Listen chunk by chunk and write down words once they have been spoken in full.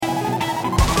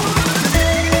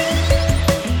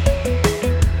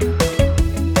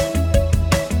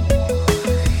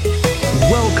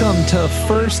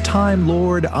First Time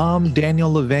Lord, I'm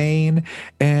Daniel Levain,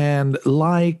 and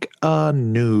like a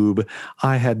noob,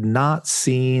 I had not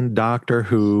seen Doctor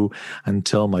Who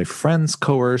until my friends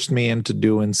coerced me into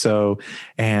doing so,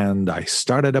 and I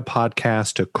started a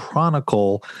podcast to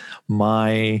chronicle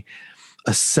my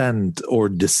ascent or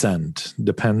descent,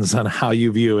 depends on how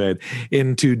you view it,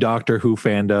 into Doctor Who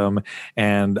fandom.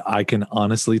 And I can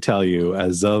honestly tell you,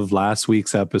 as of last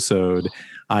week's episode,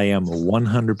 I am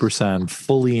 100%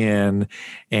 fully in,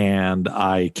 and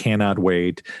I cannot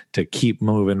wait to keep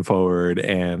moving forward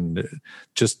and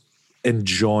just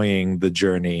enjoying the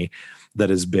journey that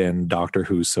has been Doctor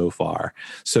Who so far.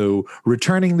 So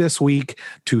returning this week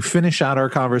to finish out our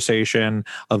conversation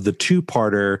of the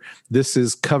two-parter, this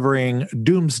is covering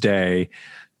Doomsday.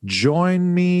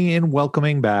 Join me in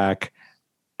welcoming back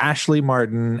Ashley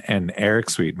Martin and Eric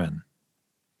Sweetman.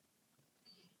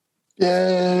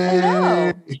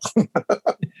 Yay!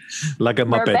 Like a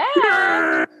Muppet.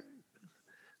 We're back.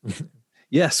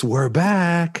 Yes, we're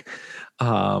back.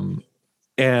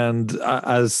 And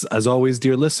as always,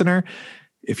 dear listener,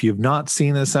 if you've not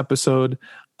seen this episode,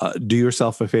 do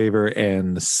yourself a favor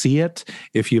and see it.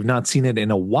 If you've not seen it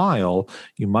in a while,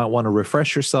 you might want to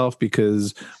refresh yourself,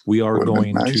 because we are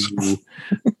going to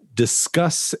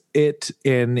discuss it,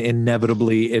 and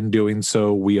inevitably in doing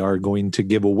so, we are going to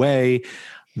give away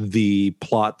the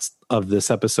plots of this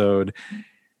episode.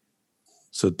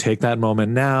 So take that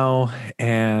moment now,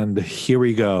 and here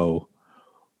we go.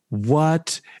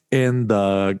 What in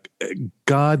the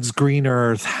God's green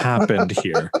earth happened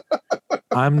here?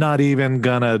 I'm not even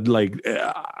gonna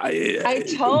I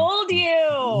told you.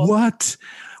 What?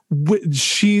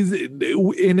 She's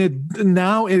in it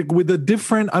now with a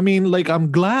different. I mean, like,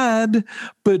 I'm glad,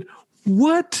 but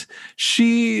what?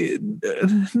 She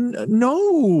no,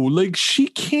 like, she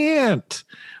can't.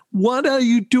 What are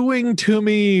you doing to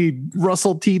me,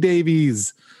 Russell T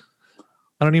Davies?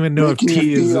 I don't even know if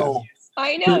T is.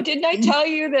 I know. Didn't I tell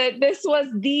you that this was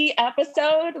the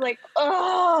episode? Like,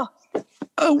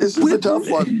 this is a tough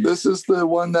one. This is the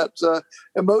one that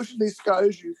emotionally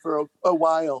scars you for a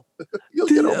while. You'll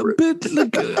get over it. But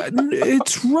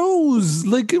it's Rose,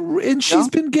 and she's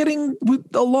been getting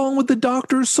along with the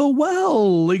Doctor so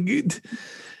well.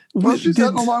 She's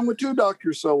gotten along with two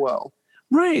doctors so well.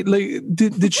 Right.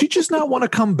 Did she just not want to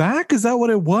come back? Is that what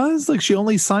it was? She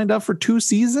only signed up for 2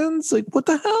 seasons? What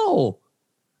the hell?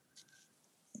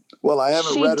 Well, I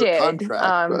haven't read her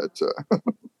contract,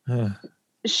 but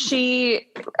she,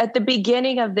 at the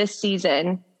beginning of this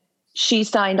season, she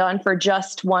signed on for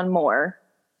just one more.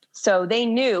 So they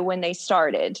knew when they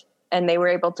started, and they were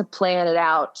able to plan it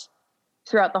out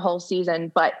throughout the whole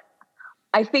season. But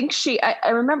I think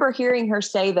I remember hearing her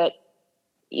say that,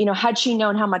 had she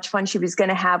known how much fun she was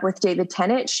going to have with David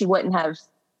Tennant, she wouldn't have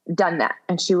done that,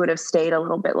 and she would have stayed a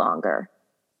little bit longer.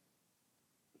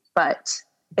 But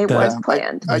it was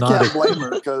planned. I can't blame her,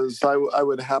 because I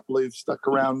would happily have stuck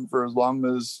around for as long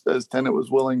as Tennant was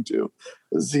willing to,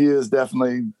 because he's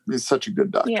such a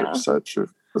good doctor, such an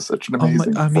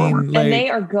amazing performer. And they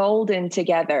are golden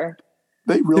together.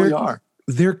 They really are.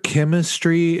 Their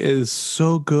chemistry is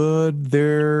so good.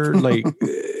 They're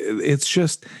it's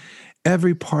just,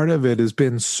 every part of it has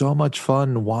been so much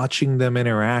fun watching them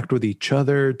interact with each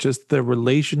other. Just the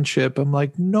relationship. I'm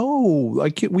like, no,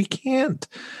 we can't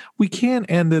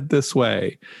end it this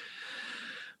way.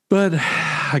 But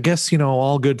I guess,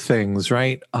 all good things,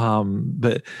 right?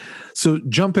 But so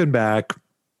jumping back,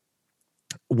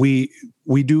 we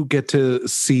do get to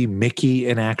see Mickey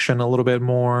in action a little bit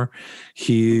more.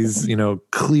 He's,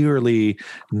 clearly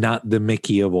not the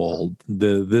Mickey of old.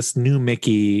 This new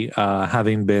Mickey,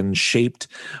 having been shaped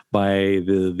by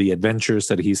the adventures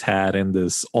that he's had in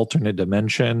this alternate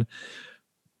dimension,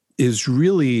 is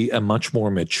really a much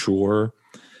more mature,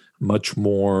 much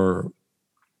more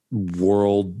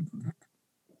world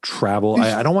travel.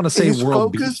 I don't want to say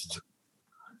world focused.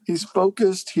 He's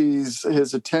focused.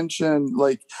 His attention,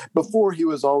 before, he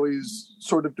was always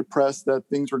sort of depressed that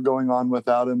things were going on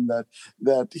without him,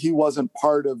 that he wasn't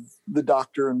part of the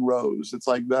Doctor and Rose. It's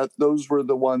like that. Those were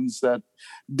the ones that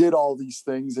did all these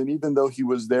things. And even though he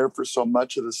was there for so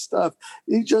much of the stuff,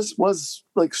 he just was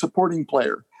supporting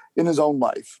player in his own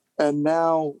life. And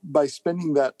now, by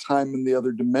spending that time in the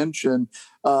other dimension,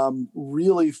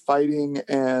 really fighting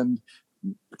and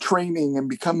training and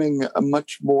becoming a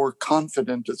much more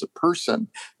confident as a person,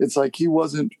 it's like he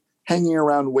wasn't hanging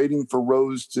around waiting for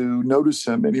Rose to notice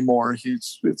him anymore.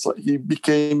 It's like he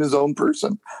became his own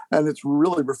person, and it's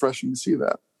really refreshing to see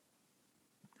that.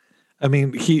 I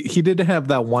mean, he did have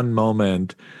that one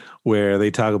moment where they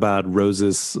talk about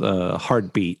Rose's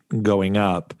heartbeat going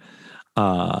up.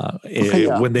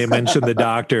 when they mentioned the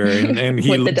doctor, and he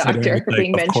with the doctor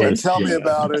being mentioned. Tell me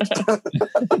about it.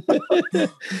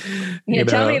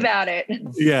 Tell me about it.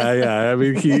 Yeah. I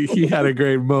mean, he had a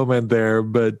great moment there,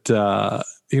 but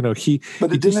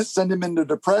But it didn't send him into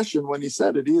depression when he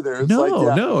said it either. It's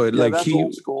that's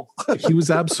old school. He was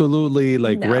absolutely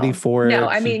ready for it. No,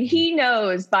 I mean, he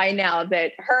knows by now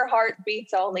that her heart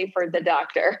beats only for the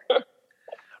doctor.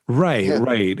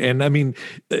 Right. And I mean,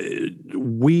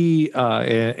 we,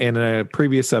 in a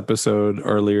previous episode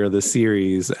earlier this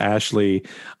series, Ashley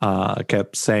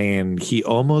kept saying he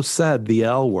almost said the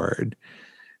L word.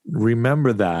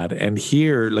 Remember that. And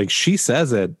here, she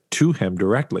says it to him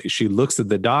directly. She looks at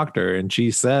the doctor and she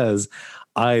says,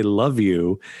 I love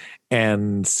you.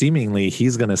 And seemingly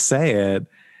he's going to say it.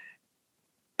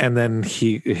 And then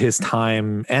his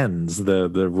time ends.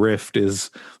 The rift is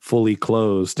fully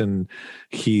closed, and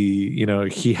he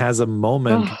has a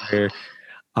moment where,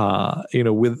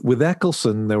 with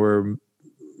Eccleston, there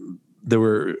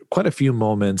were quite a few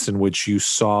moments in which you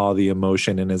saw the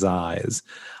emotion in his eyes.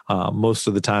 Most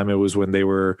of the time, it was when they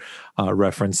were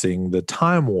referencing the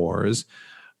Time Wars,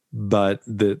 but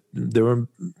there were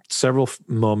several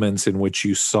moments in which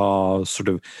you saw sort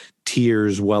of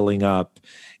tears welling up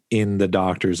in the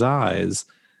doctor's eyes.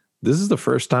 This is the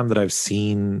first time that I've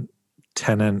seen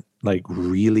Tennant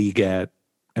really get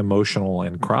emotional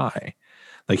and cry.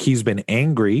 He's been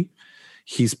angry,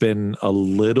 he's been a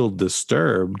little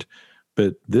disturbed,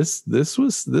 but this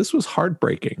was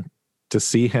heartbreaking to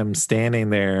see him standing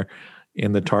there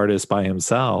in the TARDIS by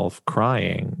himself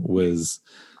crying.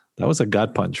 That was a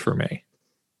gut punch for me.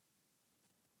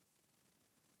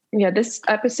 Yeah, this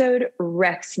episode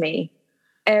wrecks me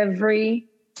every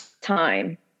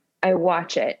time I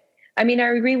watch it. I mean, I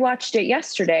rewatched it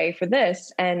yesterday for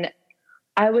this, and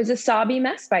I was a sobby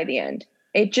mess by the end.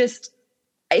 It's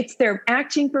their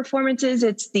acting performances.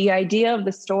 It's the idea of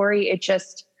the story. It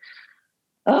just,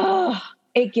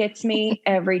 it gets me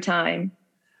every time.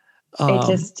 I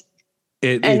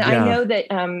know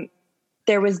that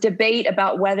there was debate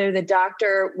about whether the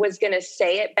doctor was going to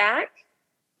say it back.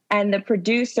 And the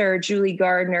producer, Julie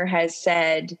Gardner, has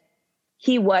said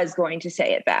he was going to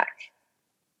say it back,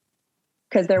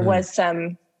 because there was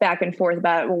some back and forth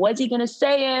about, well, was he going to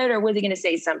say it or was he going to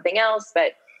say something else?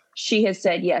 But she has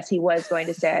said, yes, he was going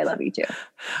to say, I love you too.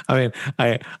 I mean,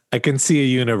 I can see a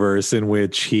universe in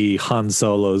which he Han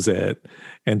Solos it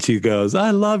and she goes,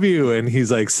 I love you. And he's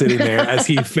sitting there as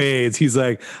he fades. He's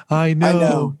like, I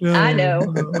know. I know.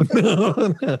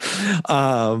 No.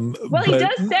 Well,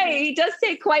 he does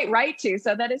say quite right to.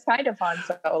 So that is kind of Han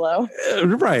Solo.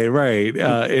 Right.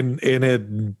 In a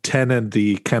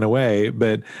Tennant-y kind of way.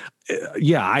 But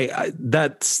I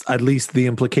that's at least the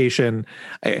implication.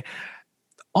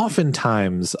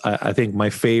 Oftentimes, I think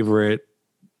my favorite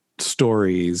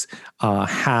stories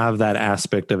have that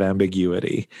aspect of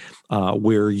ambiguity,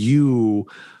 where you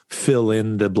fill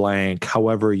in the blank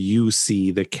however you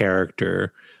see the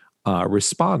character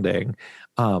responding.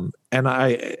 And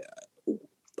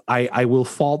I will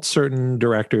fault certain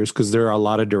directors, because there are a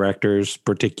lot of directors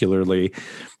particularly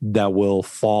that will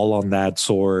fall on that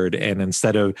sword, and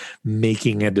instead of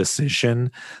making a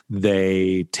decision,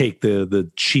 they take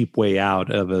the cheap way out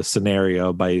of a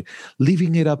scenario by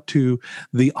leaving it up to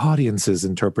the audience's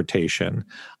interpretation.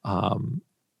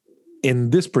 In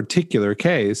this particular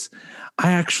case,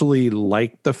 I actually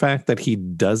like the fact that he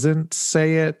doesn't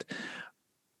say it,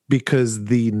 because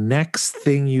the next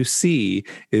thing you see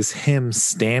is him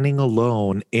standing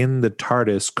alone in the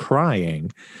TARDIS crying.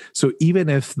 So even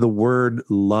if the word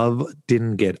love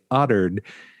didn't get uttered,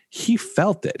 he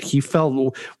felt it. He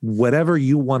felt whatever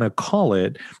you want to call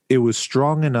it. It was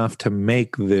strong enough to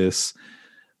make this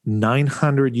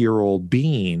 900-year-old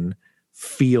being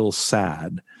feel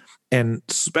sad. And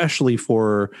especially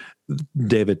for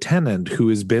David Tennant, who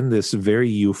has been this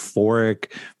very euphoric,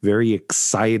 very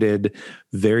excited,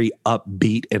 very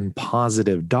upbeat and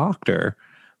positive doctor,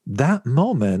 that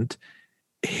moment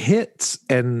hits,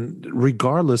 and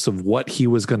regardless of what he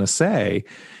was going to say,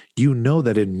 you know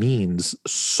that it means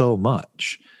so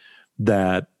much.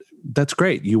 That's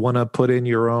great. You want to put in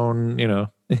your own,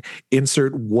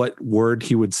 insert what word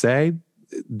he would say,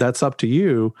 that's up to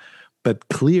you, but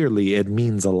clearly it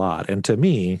means a lot. And to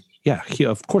me, yeah,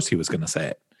 of course he was going to say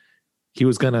it. He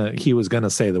was going to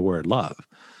say the word love.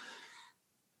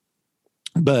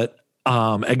 But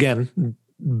again,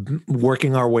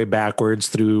 working our way backwards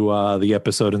through the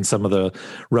episode and some of the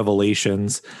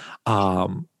revelations,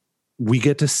 we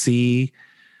get to see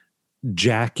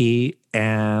Jackie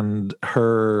and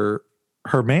her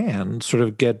man sort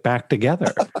of get back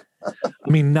together. I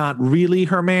mean, not really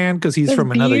her man because he's This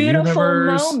from another beautiful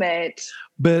universe. moment.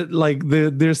 But like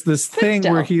there's this thing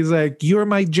where he's like, "You're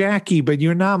my Jackie, but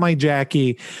you're not my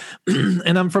Jackie,"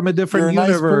 and I'm from a different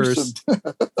universe,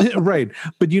 right?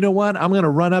 But you know what? I'm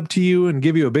gonna run up to you and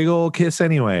give you a big old kiss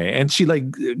anyway. And she like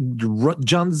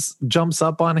jumps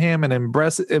up on him and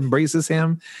embraces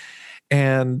him.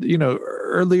 And you know,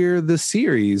 earlier this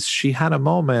series, she had a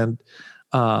moment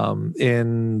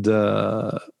in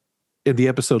the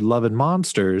episode "Love and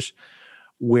Monsters,"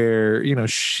 where, you know,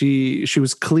 she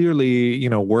was clearly, you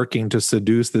know, working to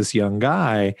seduce this young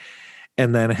guy,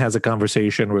 and then has a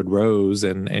conversation with Rose,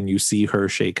 and you see her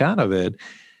shake out of it.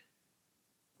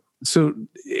 So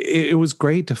it was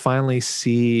great to finally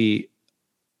see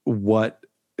what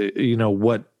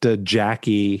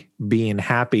Jackie being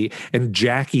happy and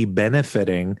Jackie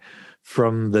benefiting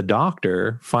from the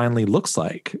doctor finally looks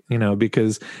like, you know,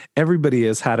 because everybody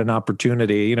has had an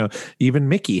opportunity, you know, even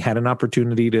Mickey had an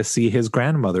opportunity to see his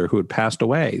grandmother who had passed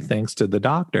away thanks to the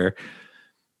doctor.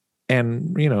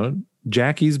 And, you know,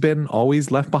 Jackie's been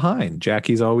always left behind.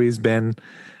 Jackie's always been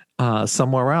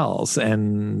somewhere else.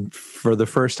 And for the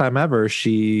first time ever,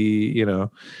 she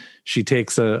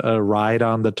takes a ride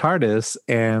on the TARDIS,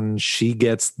 and she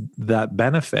gets that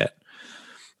benefit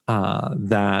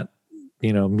that,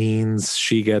 you know, means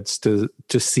she gets to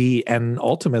see, and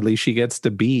ultimately she gets to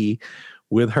be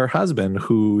with her husband,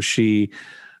 who she,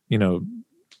 you know,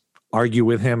 argue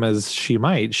with him as she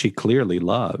might, she clearly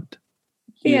loved.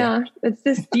 Yeah, it's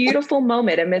this beautiful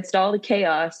moment amidst all the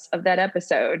chaos of that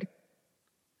episode.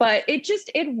 But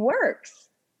it works.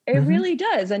 It really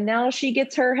does. And now she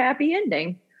gets her happy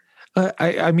ending.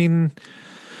 I mean,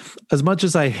 as much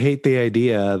as I hate the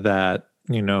idea that,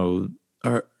 you know,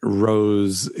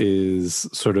 Rose is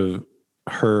sort of,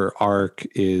 her arc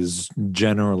is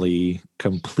generally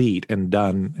complete and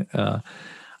done.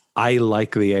 I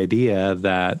like the idea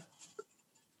that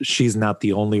she's not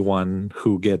the only one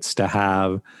who gets to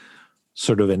have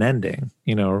sort of an ending.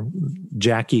 You know,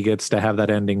 Jackie gets to have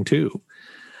that ending too.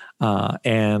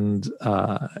 And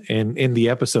in the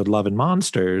episode "Love and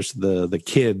Monsters," the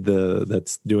kid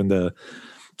that's doing the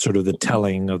sort of the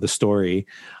telling of the story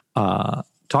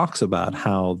talks about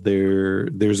how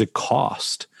there's a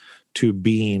cost to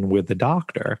being with the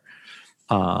doctor.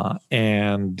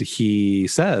 And he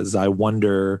says, I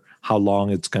wonder how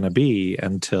long it's going to be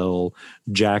until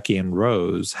Jackie and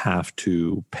Rose have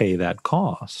to pay that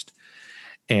cost.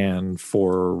 And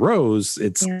for Rose,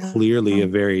 it's clearly a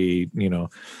very, you know,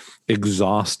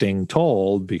 exhausting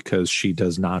toll, because she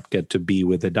does not get to be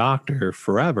with the doctor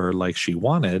forever like she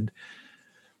wanted.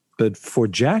 But for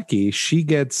Jackie, she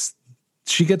gets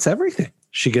everything.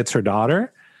 She gets her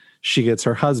daughter, she gets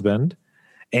her husband,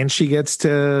 and she gets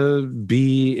to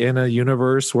be in a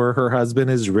universe where her husband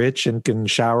is rich and can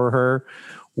shower her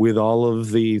with all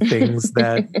of the things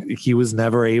that he was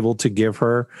never able to give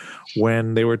her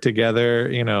when they were together,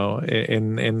 you know,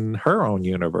 in her own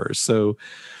universe. So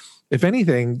if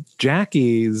anything,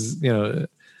 Jackie's, you know,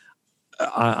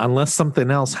 unless something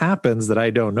else happens that I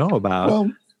don't know about,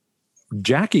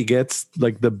 Jackie gets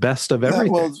like the best of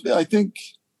everything. Well, I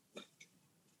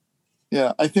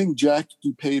think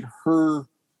Jackie paid her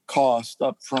cost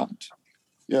up front.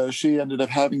 Yeah, she ended up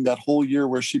having that whole year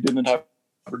where she didn't have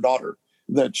her daughter,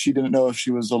 that she didn't know if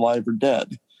she was alive or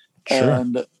dead. Sure.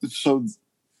 And so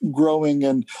growing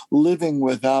and living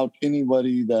without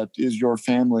anybody that is your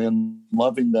family and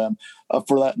loving them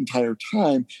for that entire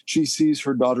time, she sees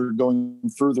her daughter going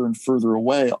further and further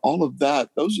away. All of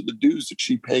that, those are the dues that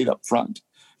she paid up front.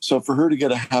 So for her to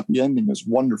get a happy ending is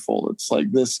wonderful. It's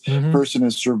like this person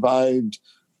has survived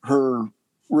her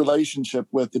relationship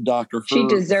with the doctor. She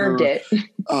deserved it.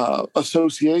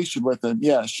 Association with him.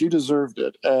 Yeah, she deserved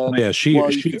it. And she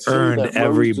earned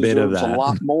every bit of that. A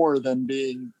lot more than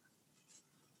being.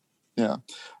 Yeah.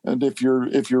 And if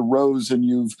you're Rose and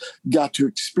you've got to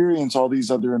experience all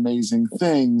these other amazing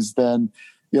things, then,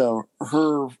 you know,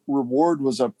 her reward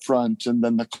was up front, and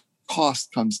then the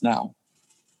cost comes now.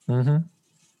 Mm-hmm.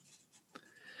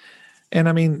 And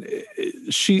I mean,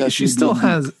 she still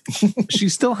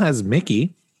has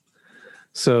Mickey.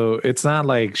 So it's not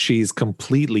like she's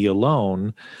completely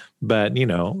alone, but you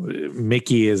know,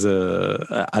 Mickey is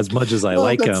as much as I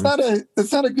like him.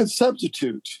 That's not a good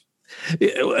substitute.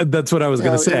 That's what I was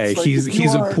going to say. Like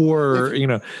he's a poor, you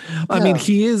know, I mean,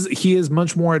 he is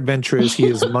much more adventurous. He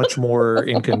is much more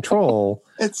in control.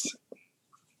 It's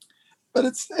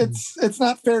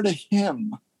not fair to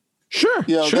him. Sure,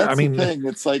 you know, sure. That's the thing.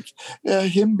 It's like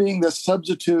him being the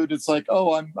substitute. It's like,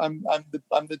 oh, I'm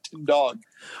the tin dog.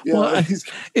 You know,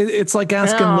 it's like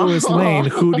asking Lois Lane,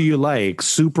 who do you like,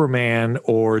 Superman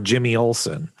or Jimmy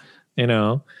Olsen? You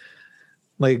know,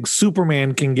 Like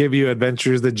Superman can give you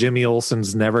adventures that Jimmy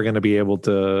Olsen's never going to be able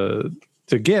to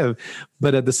give,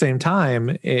 but at the same time,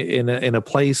 in a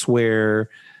place where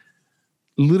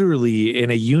literally in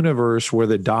a universe where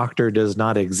the Doctor does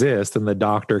not exist and the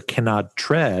Doctor cannot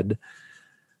tread,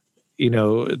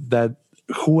 that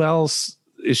who else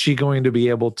is she going to be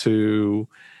able to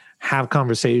have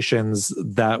conversations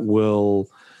that will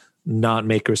not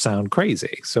make her sound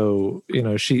crazy? So,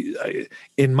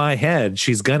 in my head,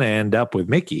 she's going to end up with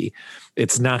Mickey.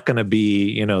 It's not going to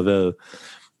be,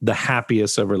 the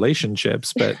happiest of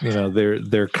relationships, but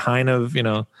they're kind of,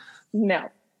 no,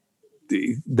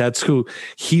 that's who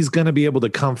he's going to be able to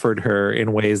comfort her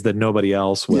in ways that nobody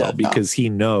else will, because he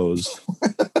knows.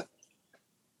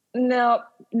 No,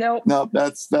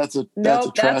 that's a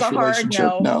trash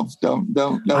relationship. No.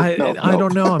 I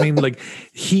don't know. I mean, like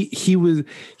he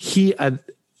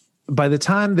by the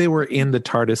time they were in the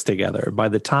TARDIS together, by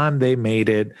the time they made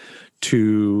it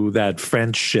to that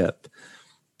French ship,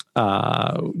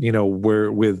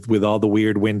 where with all the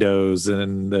weird windows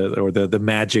and the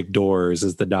magic doors,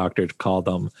 as the Doctor called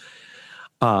them,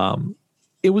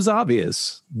 it was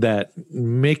obvious that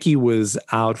Mickey was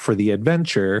out for the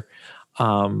adventure,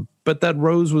 but that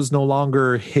Rose was no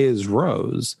longer his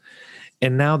Rose.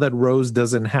 And now that Rose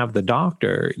doesn't have the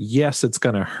Doctor, yes, it's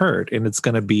going to hurt, and it's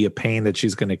going to be a pain that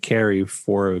she's going to carry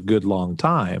for a good long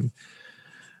time.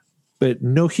 But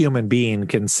no human being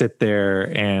can sit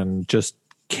there and just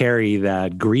carry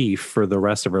that grief for the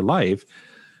rest of her life.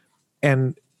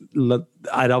 And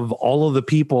out of all of the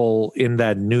people in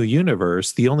that new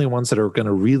universe, the only ones that are going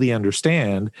to really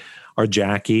understand are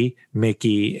Jackie,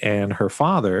 Mickey, and her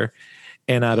father.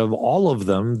 And out of all of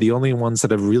them, the only ones that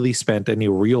have really spent any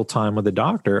real time with the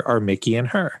Doctor are Mickey and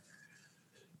her.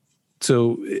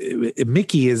 So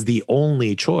Mickey is the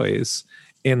only choice,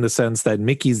 in the sense that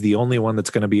Mickey's the only one that's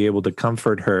going to be able to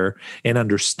comfort her and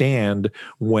understand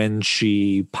when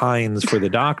she pines for the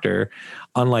Doctor,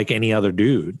 unlike any other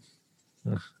dude.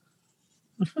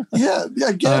 Yeah.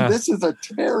 Again, this is a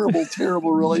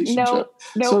terrible relationship.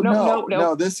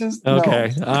 No. This is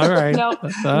okay. No. All right. No.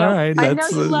 All right. I know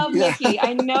you love Mickey.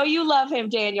 I know you love him,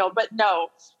 Daniel, but no.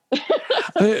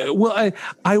 Well,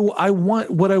 I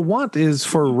want, what I want is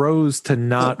for Rose to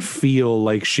not feel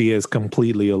like she is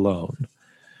completely alone.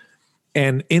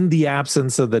 And in the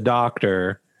absence of the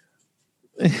Doctor.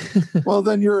 Well,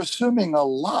 then you're assuming a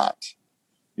lot.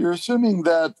 You're assuming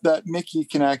that Mickey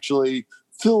can actually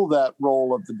fill that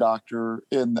role of the Doctor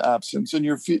in the absence, and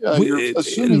you're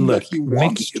assuming that he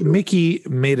wants to. Mickey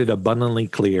made it abundantly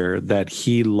clear that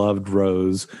he loved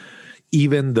Rose,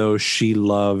 even though she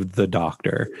loved the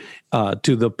Doctor,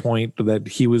 to the point that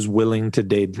he was willing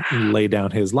to lay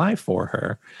down his life for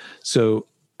her. So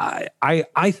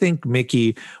I think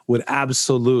Mickey would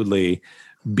absolutely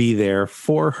be there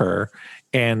for her.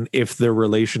 And if the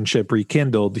relationship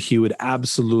rekindled, he would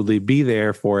absolutely be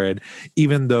there for it,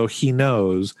 even though he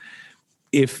knows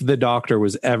if the Doctor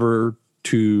was ever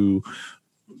to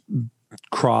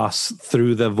cross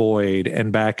through the void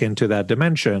and back into that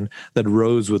dimension, that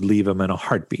Rose would leave him in a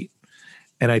heartbeat.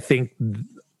 And I think...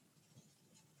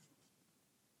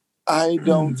 I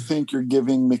don't think you're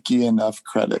giving Mickey enough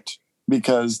credit,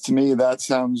 because to me that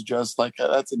sounds just like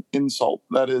that's an insult.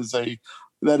 That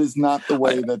is not the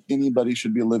way that anybody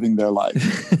should be living their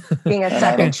life. Being a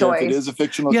second choice. It is a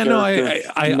fictional character. No,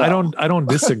 I don't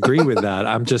disagree with that.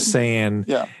 I'm just saying,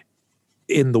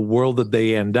 in the world that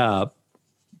they end up,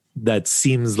 that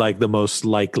seems like the most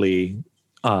likely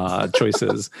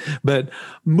choices. But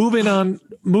moving on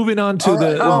to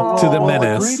the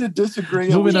menace. Agree to disagree.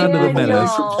 Moving on to the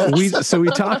menace. We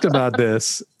talked about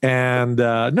this, and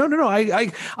no.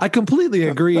 I completely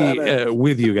agree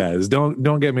with you guys.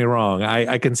 Don't get me wrong.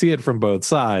 I can see it from both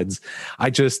sides. I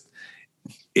just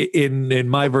in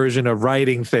my version of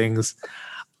writing things.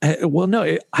 I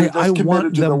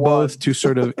want them both to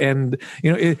sort of end.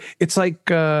 It's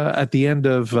like at the end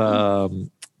of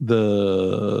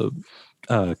the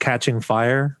Catching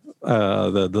Fire,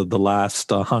 the last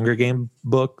Hunger Game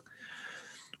book,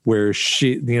 where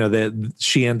she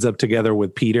ends up together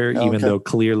with Peter, even though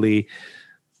clearly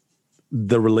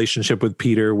the relationship with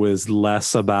Peter was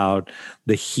less about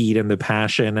the heat and the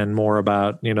passion and more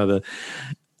about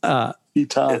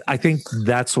I think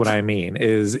that's what I mean,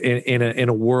 is in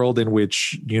a world in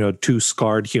which two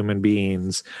scarred human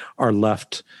beings are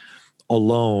left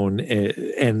alone,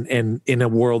 and in a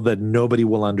world that nobody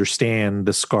will understand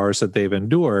the scars that they've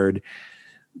endured,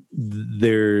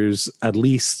 there's at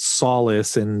least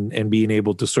solace in being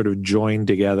able to sort of join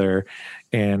together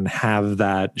and have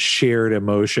that shared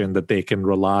emotion that they can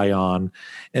rely on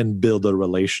and build a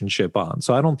relationship on.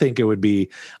 So I don't think it would be a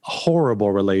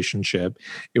horrible relationship.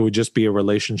 It would just be a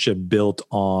relationship built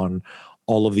on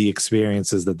all of the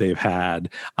experiences that they've had.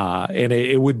 And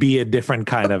it would be a different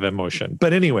kind of emotion.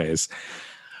 But anyways,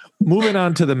 moving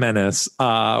on to the Menace,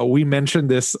 we mentioned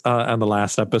this on the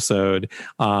last episode,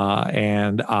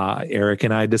 and Eric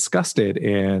and I discussed it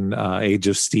in Age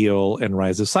of Steel and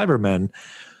Rise of Cybermen.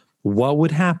 What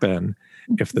would happen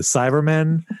if the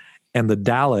Cybermen and the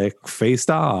Dalek faced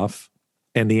off?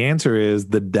 And the answer is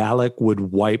the Dalek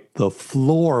would wipe the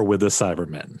floor with the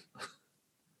Cybermen.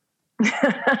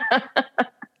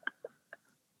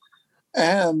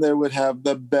 And they would have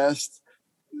the best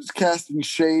casting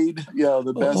shade,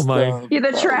 the best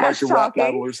the trash like a rap talking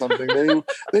battle or something.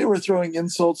 They were throwing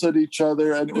insults at each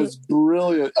other, and it was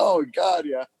brilliant. Oh God,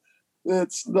 yeah.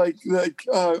 It's like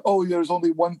there's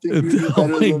only one thing you do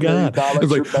better than God.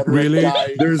 It's like, really?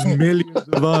 There's millions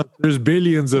of us. There's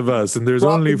billions of us, and there's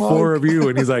only 4 of you.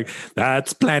 And he's like,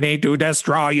 that's plenty to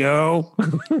destroy you.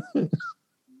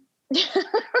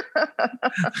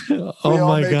 Oh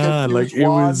my God. Like it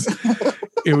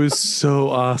was so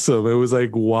awesome. It was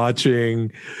like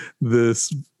watching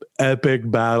this epic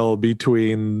battle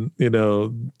between,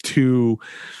 2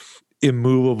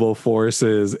 immovable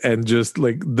forces, and just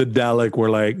like the Dalek were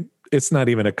like, it's not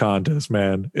even a contest,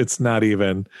 man. It's not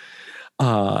even.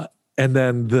 And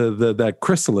then that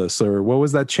chrysalis, or what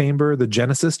was that chamber? The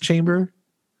Genesis chamber?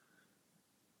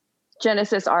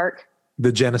 Genesis Arc.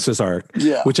 The Genesis Arc.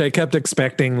 Yeah. Which I kept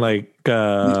expecting like,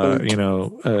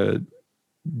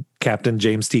 Captain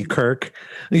James T. Kirk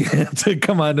to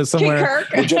come on to somewhere.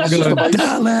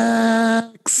 Daleks!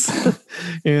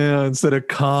 Instead of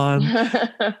Khan.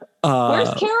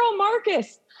 Where's Carol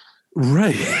Marcus?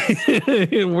 Right.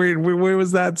 where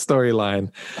was that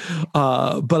storyline?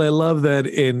 But I love that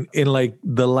in like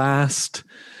the last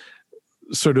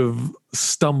sort of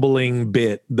stumbling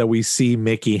bit that we see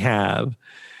Mickey have,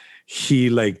 he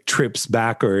like trips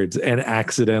backwards and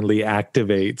accidentally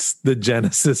activates the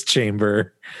Genesis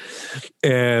chamber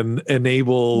and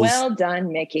enables. Well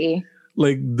done, Mickey.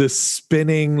 Like the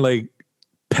spinning like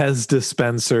Pez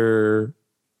dispenser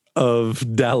of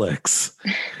Daleks.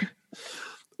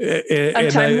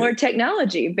 Of Time Lord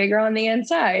technology, bigger on the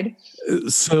inside.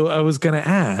 So I was going to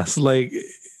ask, like,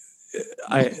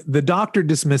 the Doctor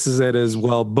dismisses it as,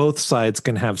 well, both sides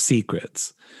can have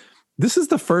secrets. This is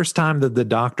the first time that the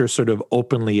Doctor sort of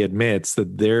openly admits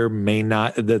that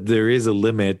that there is a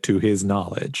limit to his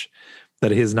knowledge,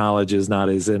 that his knowledge is not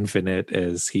as infinite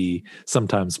as he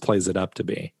sometimes plays it up to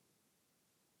be.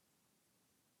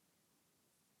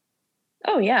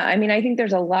 Oh, yeah. I mean, I think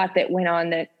there's a lot that went on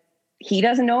that he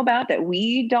doesn't know about, that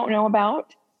we don't know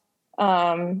about.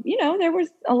 There was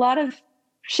a lot of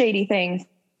shady things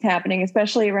happening,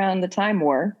 especially around the Time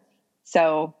War.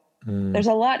 So there's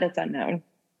a lot that's unknown.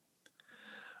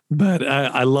 But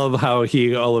I love how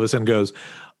he all of a sudden goes,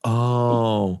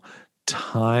 oh,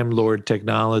 Time Lord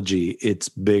technology, it's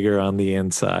bigger on the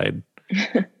inside.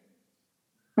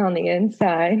 On the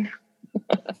inside.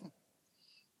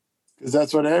 Because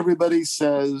that's what everybody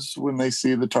says when they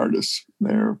see the TARDIS.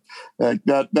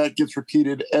 That gets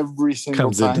repeated every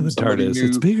single time. Comes into the TARDIS.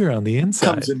 It's bigger on the inside.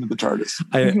 Comes into the TARDIS.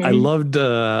 I loved,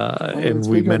 and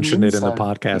we mentioned it in the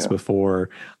podcast before,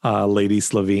 Lady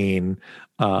Slavine,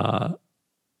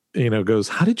 goes,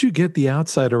 how did you get the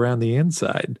outside around the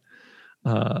inside?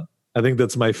 I think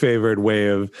that's my favorite way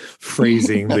of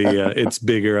phrasing the it's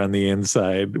bigger on the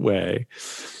inside way.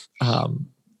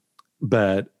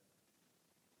 But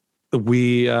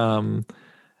we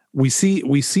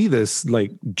see this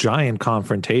like giant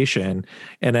confrontation,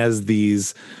 and as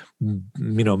these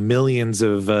millions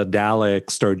of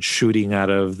Daleks start shooting out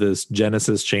of this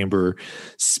Genesis chamber,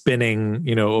 spinning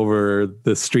over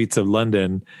the streets of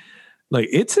London, like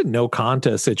it's a no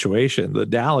contest situation. The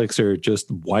Daleks are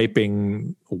just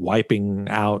wiping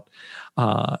out,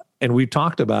 and we've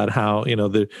talked about how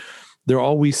there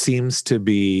always seems to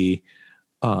be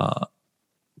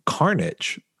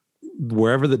carnage.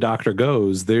 Wherever the Doctor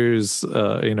goes, there's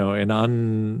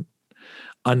an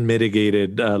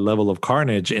unmitigated level of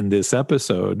carnage in this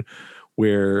episode,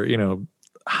 where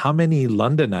how many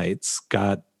Londonites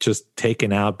got just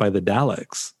taken out by the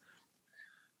Daleks.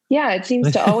 Yeah, it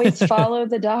seems to always follow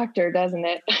the Doctor, doesn't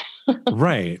it?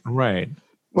 Right.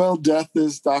 Well, death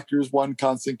is Doctor's one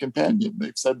constant companion.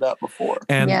 They've said that before.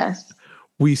 And yes,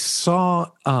 we saw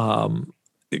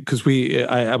because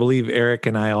I believe Eric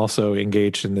and I also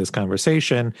engaged in this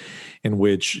conversation in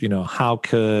which, how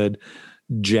could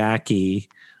Jackie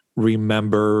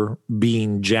remember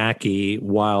being Jackie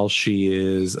while she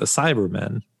is a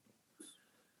Cyberman.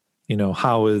 You know,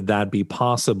 how would that be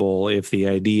possible if the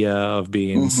idea of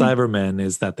being Cybermen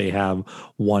is that they have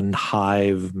one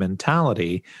hive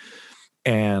mentality?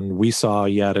 And we saw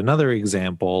yet another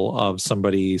example of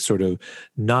somebody sort of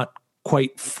not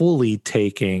quite fully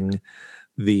taking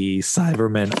the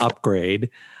Cybermen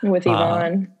upgrade with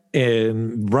Yvonne.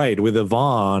 With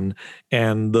Yvonne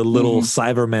and the little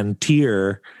Cybermen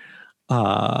tear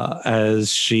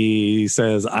as she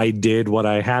says, "I did what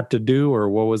I had to do," or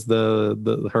what was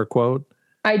her quote?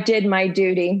 "I did my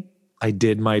duty." I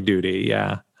did my duty.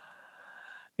 Yeah.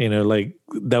 You know, like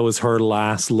that was her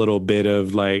last little bit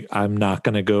of like, I'm not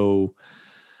going to go,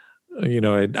 you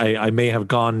know, I may have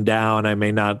gone down. I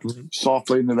may not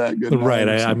softly into that. Good right.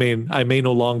 I may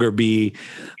no longer be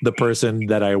the person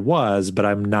that I was, but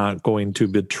I'm not going to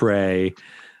betray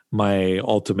my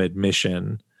ultimate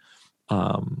mission.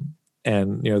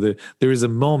 And, you know, there is a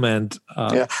moment.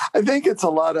 I think it's a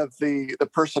lot of the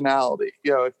personality.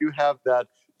 You know, if you have that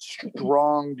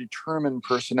strong, determined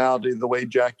personality, the way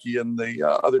Jackie and the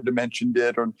other dimension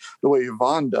did, or the way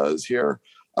Yvonne does here,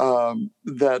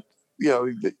 that, you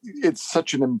know, it's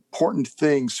such an important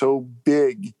thing, so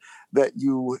big that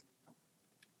you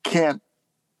can't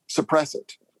suppress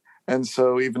it. And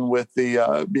so even with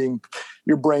the being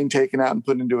your brain taken out and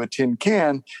put into a tin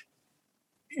can,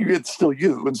 it's still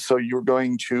you. And so you're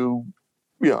going to,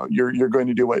 you know, you're going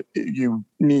to do what you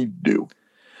need to do.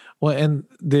 Well, and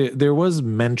there was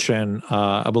mention,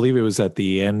 I believe it was at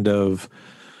the end of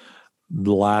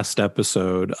the last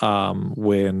episode,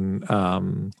 when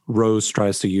Rose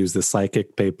tries to use the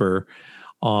psychic paper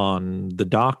on the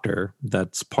doctor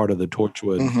that's part of the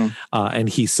Torchwood. And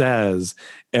he says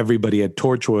everybody at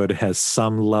Torchwood has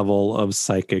some level of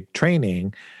psychic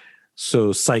training,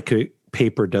 so psychic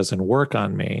paper doesn't work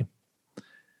on me.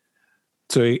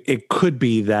 So it could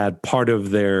be that part of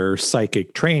their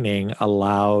psychic training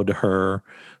allowed her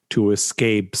to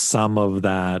escape some of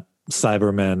that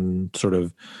Cybermen sort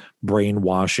of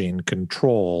brainwashing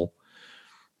control.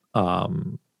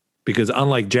 Because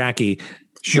unlike Jackie,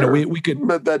 sure, you know, we could,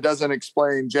 but that doesn't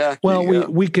explain Jackie.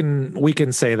 Well, we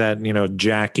can say that, you know,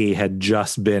 Jackie had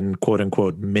just been quote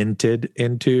unquote minted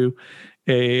into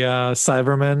a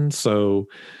Cyberman, so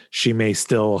she may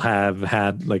still have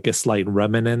had like a slight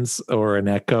remnants or an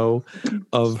echo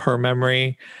of her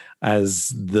memory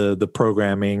as the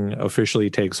programming officially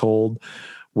takes hold.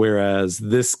 Whereas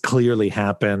this clearly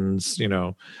happens, you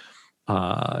know,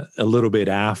 a little bit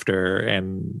after,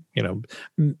 and, you know,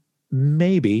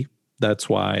 maybe that's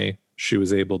why she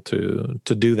was able to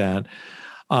do that.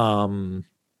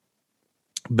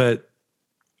 But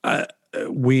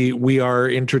we are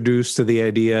introduced to the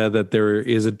idea that there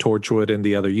is a Torchwood in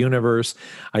the other universe.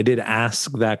 I did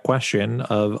ask that question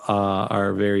of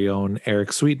our very own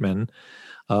Eric Sweetman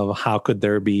of how could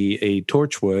there be a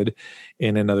Torchwood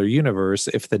in another universe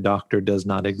if the Doctor does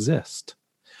not exist?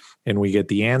 And we get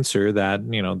the answer that,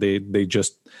 you know, they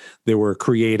were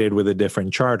created with a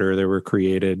different charter. They were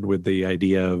created with the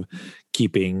idea of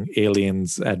keeping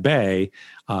aliens at bay,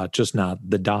 just not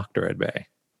the Doctor at bay.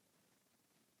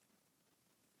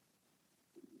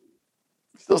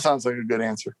 Still sounds like a good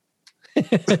answer.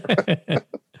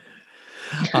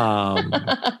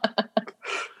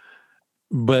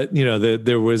 But, you know,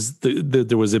 there was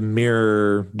a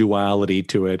mirror duality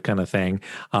to it, kind of thing,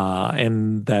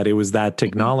 and that it was that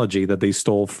technology that they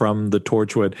stole from the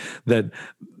Torchwood that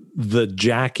the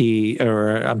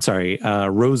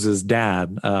Rose's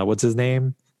dad, what's his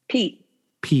name? Pete.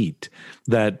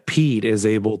 That Pete is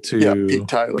able to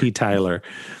Pete Tyler,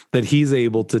 that he's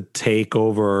able to take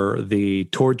over the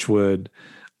Torchwood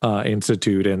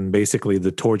Institute and basically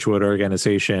the Torchwood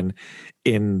organization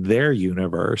in their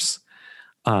universe.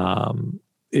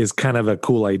 Is kind of a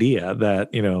cool idea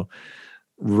that, you know,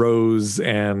 Rose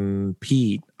and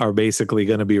Pete are basically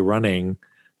going to be running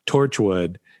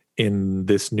Torchwood in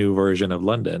this new version of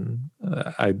London.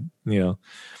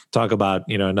 Talk about,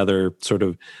 you know, another sort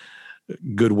of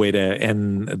good way to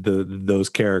end those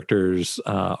characters'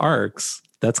 arcs.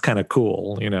 That's kind of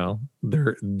cool. You know,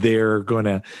 they're going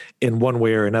to, in one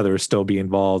way or another, still be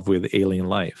involved with alien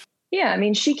life. Yeah. I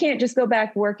mean, she can't just go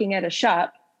back working at a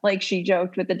shop like she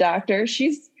joked with the Doctor.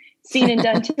 She's seen and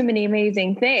done too many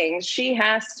amazing things. She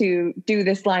has to do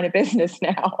this line of business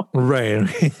now. Right.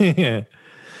 Yeah.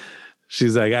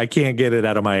 She's like, I can't get it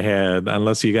out of my head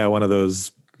unless you got one of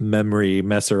those memory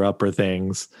messer upper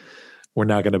things. We're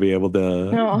not going to be able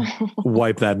to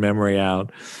wipe that memory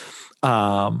out.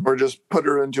 Or just put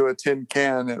her into a tin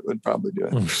can, it would probably do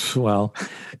it. Well,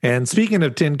 and speaking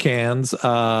of tin cans,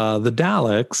 the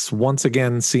Daleks once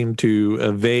again seem to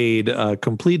evade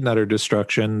complete and utter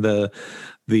destruction. The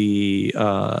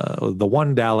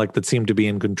one Dalek that seemed to be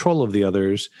in control of the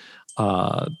others,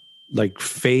 like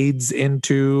fades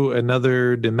into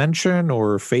another dimension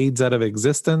or fades out of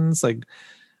existence. Like,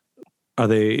 have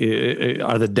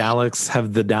the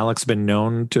Daleks been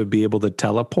known to be able to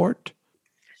teleport?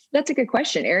 That's a good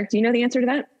question. Eric, do you know the answer to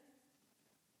that?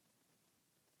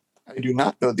 I do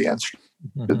not know the answer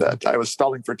to that. I was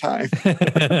stalling for time.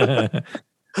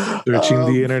 Searching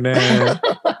the internet.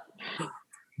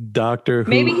 Doctor Who.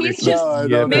 Maybe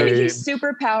he's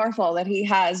super powerful that he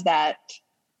has that.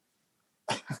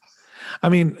 I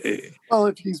mean, well,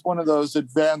 if he's one of those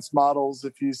advanced models,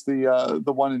 if he's the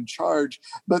one in charge,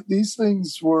 but these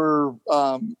things were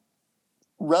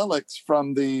relics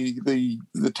from the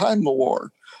time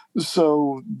war.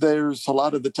 So there's a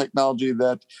lot of the technology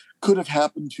that could have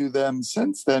happened to them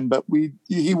since then, but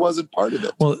he wasn't part of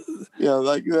it. Well,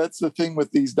 like that's the thing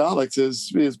with these Daleks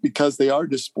is because they are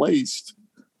displaced.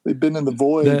 They've been in the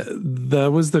void.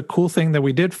 That was the cool thing that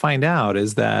we did find out,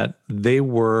 is that they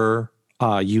were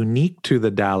unique to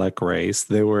the Dalek race.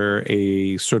 They were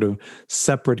a sort of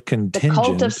separate contingent. The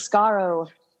cult of Skaro.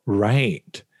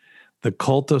 Right. The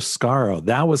cult of Skaro.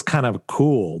 That was kind of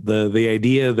cool. The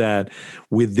idea that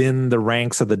within the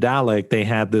ranks of the Dalek, they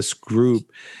had this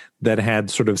group that had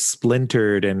sort of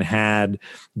splintered and had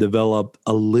developed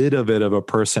a little bit of a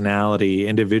personality,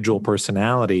 individual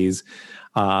personalities,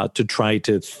 to try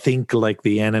to think like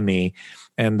the enemy.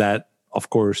 And that, of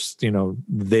course,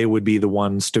 they would be the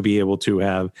ones to be able to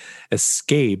have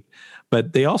escaped.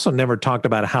 But they also never talked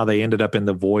about how they ended up in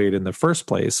the void in the first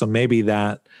place. So maybe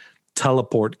that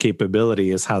teleport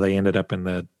capability is how they ended up in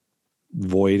the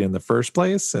void in the first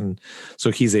place. And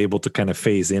so he's able to kind of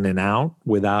phase in and out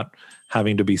without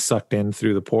having to be sucked in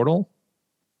through the portal.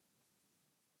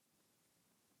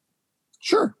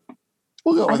 Sure.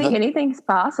 We'll go I think anything's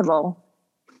possible.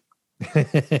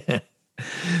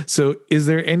 So is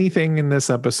there anything in this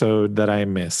episode that I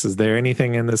miss? Is there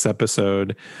anything in this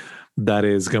episode that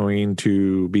is going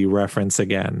to be referenced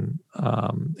again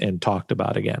and talked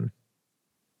about again?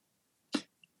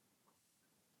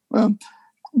 Well,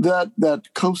 that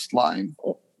coastline,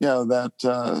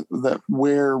 that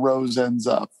where Rose ends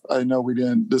up. I know we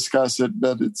didn't discuss it,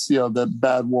 but it's that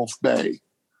Bad Wolf Bay.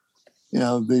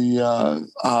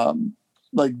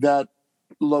 Like that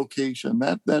location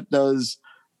that does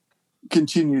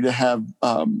continue to have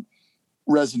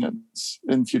resonance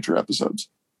in future episodes,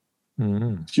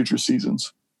 future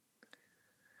seasons.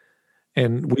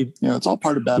 And it's all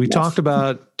part of Bad Wolf. We talked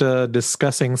about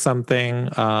discussing something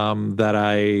that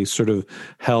I sort of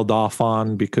held off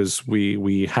on because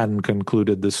we hadn't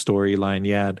concluded the storyline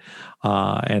yet.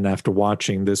 And after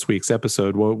watching this week's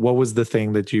episode, what was the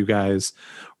thing that you guys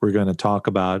were going to talk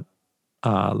about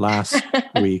last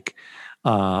week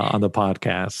on the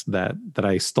podcast that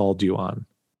I stalled you on?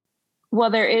 Well,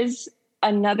 there is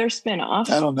another spinoff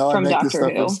I don't know, from Doctor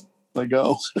Who. I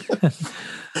go.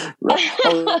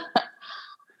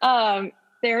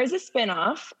 There is a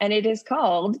spinoff, and it is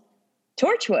called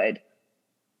Torchwood.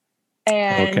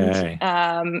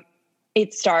 And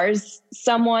it stars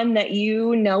someone that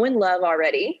you know and love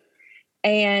already.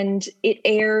 And it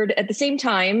aired at the same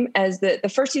time as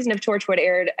the first season of Torchwood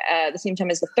aired at the same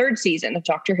time as the third season of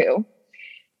Doctor Who.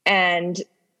 And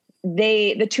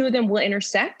the two of them will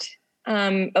intersect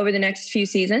over the next few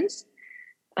seasons.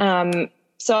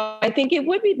 So I think it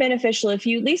would be beneficial if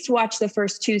you at least watch the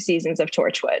first two seasons of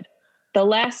Torchwood. The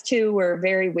last two were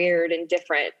very weird and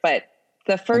different, but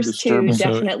the first two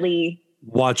definitely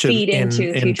feed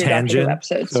into future Doctor Who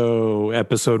episodes. So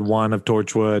episode 1 of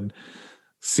Torchwood,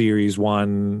 series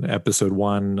 1, episode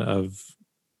 1 of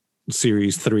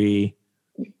series 3,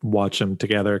 watch them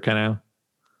together kind of.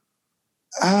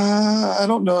 I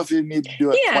don't know if you need to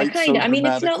do it. Yeah, kind of. I mean,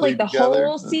 it's not like the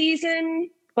whole season,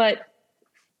 but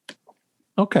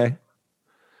okay.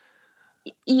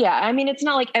 Yeah, I mean, it's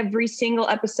not like every single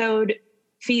episode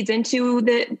feeds into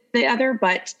the other,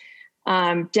 but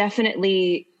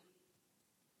definitely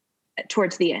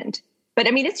towards the end. But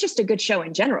I mean, it's just a good show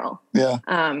in general. Yeah.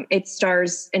 It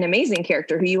stars an amazing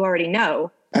character who you already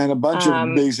know. And a bunch of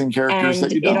amazing characters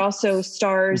that you don't. It also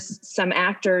stars some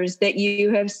actors that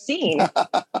you have seen.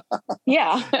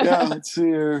 Yeah. Yeah, let's see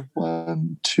here.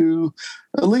 1, 2,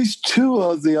 at least 2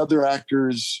 of the other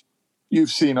actors you've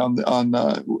seen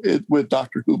with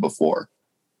Doctor Who before.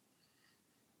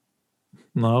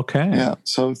 Okay. Yeah.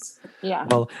 So Yeah.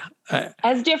 Well,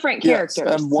 as different Yes,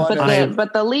 characters, and one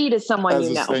but the lead is someone as you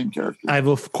the know. same character. I've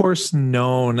of course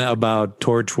known about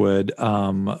Torchwood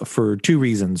for two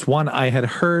reasons. One, I had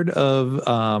heard of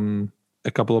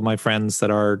a couple of my friends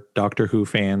that are Doctor Who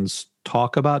fans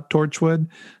talk about Torchwood,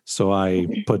 so I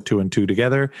put two and two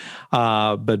together.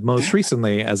 But most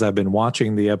recently, as I've been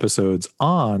watching the episodes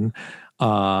on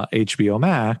HBO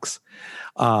Max,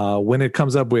 when it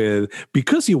comes up with,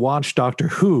 because you watch Doctor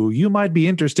Who, you might be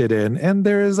interested in, and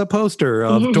there is a poster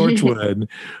of Torchwood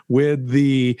with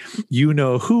the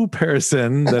who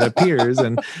person that appears.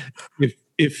 And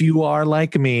if you are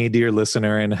like me, dear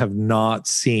listener, and have not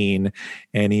seen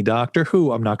any Doctor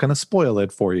Who, I'm not going to spoil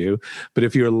it for you. But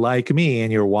if you're like me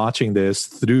and you're watching this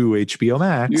through HBO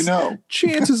Max,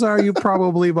 chances are you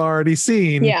probably have already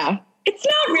seen. Yeah. It's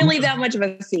not really that much of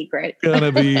a secret.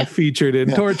 Gonna be featured in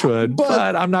Torchwood,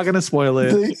 but I'm not going to spoil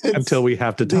it until we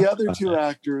have to talk the other about two it.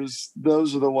 actors,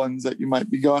 those are the ones that you might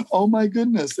be going, oh my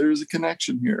goodness, there's a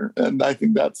connection here. And I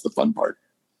think that's the fun part.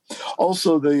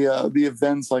 Also, the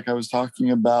events like I was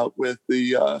talking about with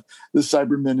the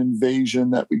Cybermen invasion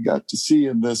that we got to see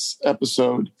in this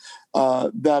episode,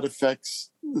 that affects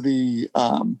the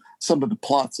some of the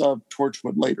plots of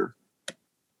Torchwood later.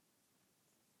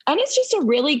 And it's just a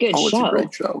really good show. It's a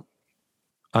great show.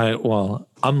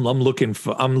 I'm looking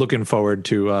forward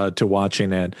to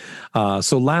watching it.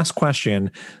 So last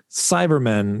question: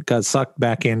 Cybermen got sucked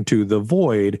back into the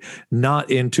void, not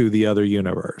into the other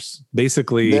universe.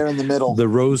 Basically, they're in the middle. The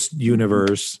Rose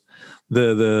universe,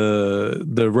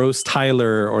 the Rose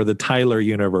Tyler or the Tyler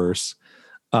universe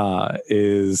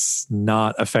is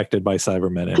not affected by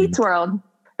Cybermen. Pete's World.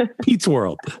 Pete's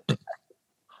World.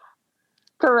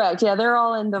 Correct. Yeah, they're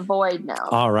all in the void now.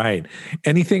 All right.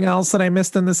 Anything else that I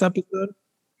missed in this episode?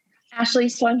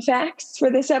 Ashley's fun facts for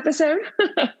this episode.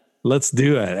 Let's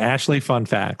do it. Ashley, fun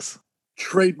facts.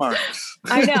 Trademarks.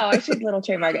 I know. I should little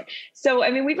trademark it. So,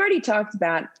 I mean, we've already talked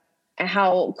about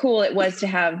how cool it was to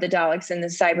have the Daleks and the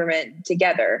Cybermen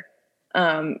together.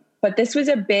 But this was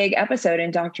a big episode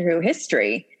in Doctor Who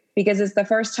history because it's the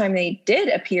first time they did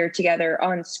appear together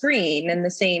on screen in the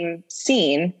same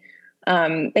scene.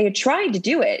 They had tried to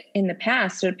do it in the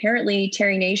past, but apparently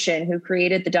Terry Nation, who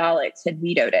created the Daleks, had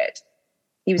vetoed it.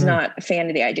 He was not a fan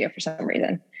of the idea for some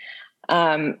reason.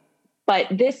 But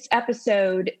this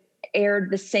episode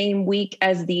aired the same week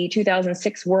as the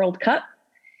 2006 World Cup.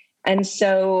 And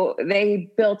so they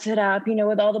built it up,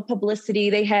 with all the publicity.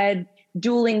 They had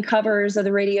dueling covers of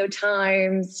the Radio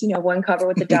Times, one cover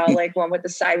with the Dalek, one with the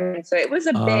Siren. So it was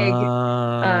a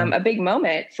big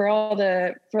moment for all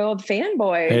the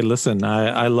fanboys. Hey, listen,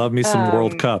 I love me some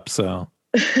World Cup. So,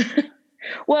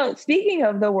 well, speaking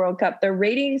of the World Cup, the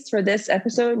ratings for this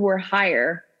episode were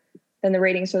higher than the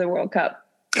ratings for the World Cup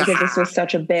because this was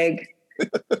such a big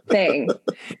thing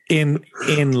in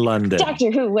London.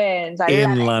 Doctor Who wins.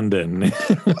 In London.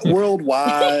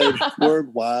 worldwide.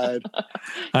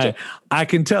 I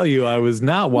can tell you, I was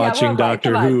not watching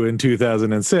Doctor Who in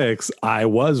 2006. I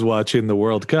was watching the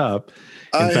World Cup.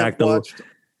 In fact, I watched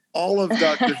all of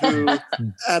Doctor Who,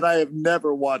 and I have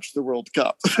never watched the World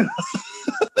Cup.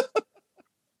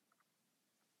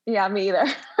 Yeah, me either.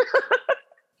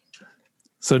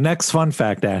 So, next fun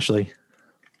fact, Ashley.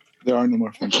 There are no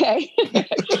more fun facts. Okay.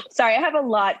 Sorry, I have a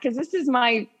lot because this is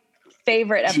my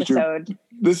favorite episode.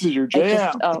 This is your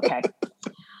jam. Okay.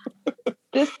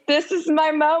 This is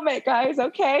my moment, guys.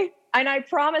 Okay. And I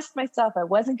promised myself I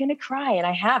wasn't going to cry, and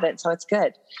I haven't, so it's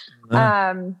good.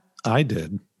 I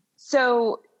did.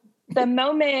 So the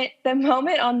moment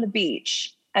on the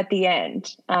beach at the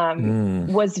end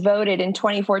was voted in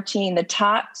 2014 the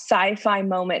top sci-fi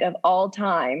moment of all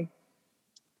time.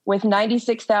 With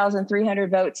 96,300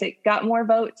 votes, it got more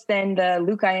votes than the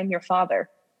Luke, I Am Your Father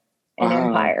in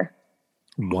Empire.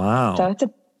 Wow. So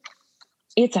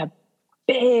it's a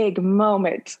big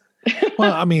moment.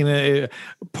 Well, I mean,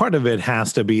 part of it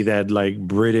has to be that like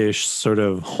British sort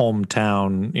of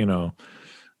hometown,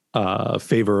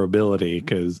 favorability,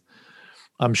 because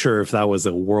I'm sure if that was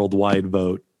a worldwide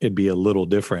vote, it'd be a little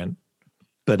different.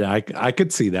 But I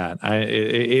could see that.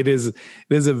 It is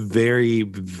a very,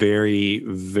 very,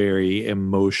 very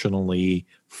emotionally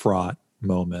fraught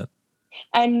moment.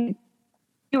 And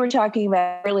you were talking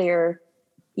about earlier,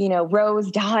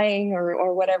 Rose dying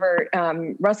or whatever.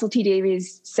 Russell T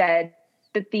Davies said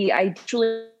that the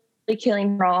actually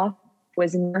killing her off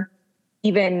was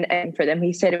even, and for them,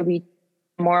 he said it would be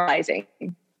demoralizing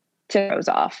to Rose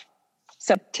off.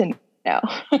 So to know.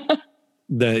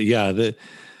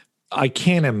 I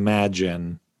can't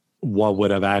imagine what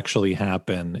would have actually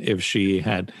happened if she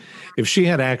had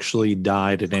actually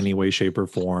died in any way, shape, or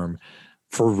form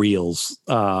for reals.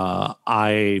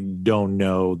 I don't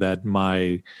know that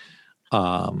my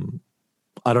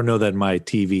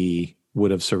TV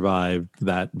would have survived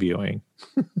that viewing.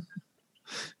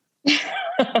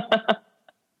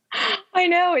 I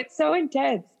know, it's so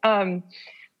intense.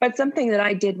 But something that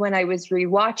I did when I was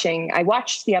rewatching, I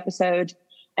watched the episode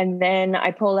and then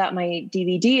I pulled out my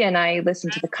DVD and I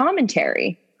listened to the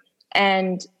commentary.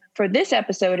 And for this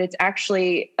episode, it's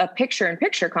actually a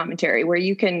picture-in-picture commentary where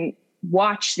you can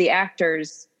watch the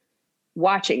actors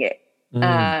watching it.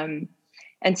 And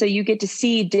so you get to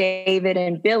see David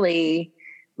and Billy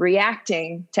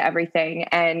reacting to everything.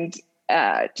 And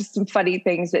just some funny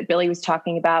things that Billy was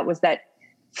talking about was that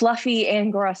fluffy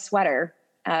Angora sweater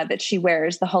that she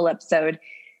wears the whole episode.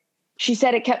 She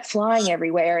said it kept flying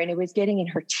everywhere and it was getting in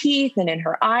her teeth and in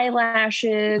her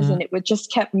eyelashes and it would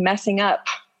just kept messing up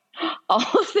all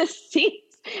of the scenes.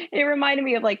 It reminded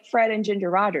me of like Fred and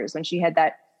Ginger Rogers when she had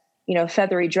that,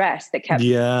 feathery dress that kept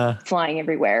flying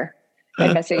everywhere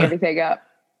and messing everything up.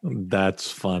 That's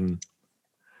fun.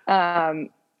 But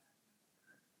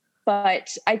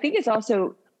I think it's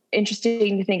also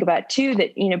interesting to think about too,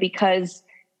 that, because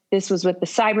this was with the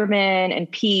Cybermen and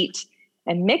Pete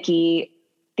and Mickey,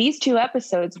 these 2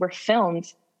 episodes were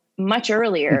filmed much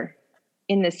earlier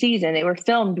in the season. They were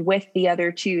filmed with the other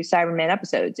 2 Cybermen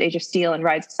episodes, Age of Steel and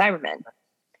Rise of Cybermen.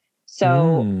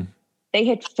 So they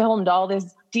had filmed all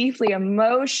this deeply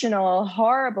emotional,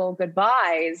 horrible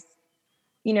goodbyes,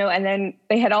 and then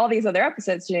they had all these other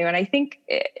episodes to do. And I think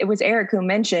it was Eric who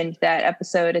mentioned that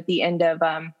episode at the end of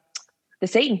the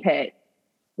Satan Pit,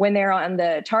 when they're on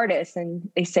the TARDIS and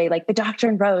they say like the Doctor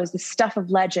and Rose, the stuff of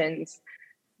legends.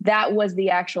 That was the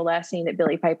actual last scene that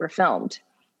Billie Piper filmed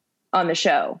on the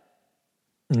show.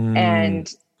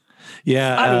 And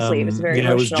obviously it was a very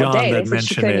emotional it was John day. that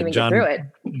mentioned it. Get through it.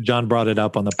 John brought it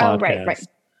up on the podcast. Oh, right.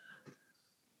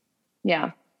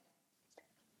 Yeah.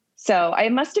 So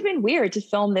it must have been weird to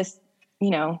film this,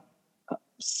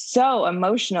 so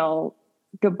emotional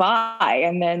goodbye.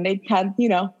 And then they had,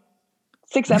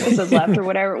 6 episodes left or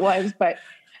whatever it was. But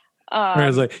I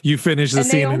was like, you finish the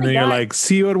scene and then you're like,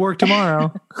 see you at work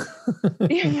tomorrow.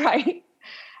 Right.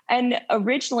 And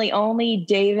originally only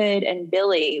David and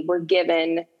Billy were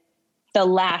given the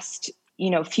last,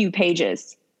 few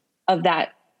pages of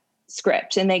that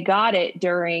script. And they got it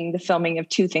during the filming of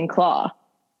Tooth and Claw.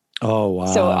 Oh, wow.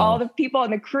 So all the people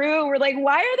on the crew were like,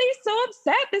 why are they so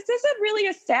upset? This isn't really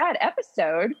a sad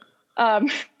episode.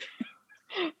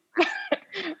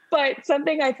 But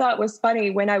something I thought was funny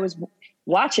when I was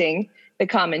watching the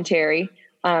commentary,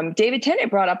 David Tennant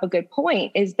brought up a good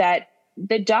point, is that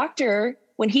the Doctor,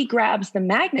 when he grabs the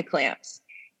Magna clamps,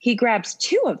 he grabs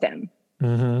 2 of them,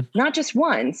 not just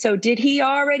one. So did he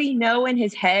already know in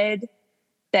his head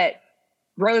that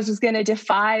Rose was going to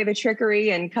defy the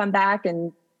trickery and come back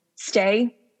and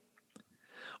stay?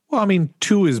 Well, I mean,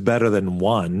 2 is better than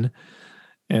 1.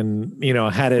 And,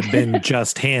 had it been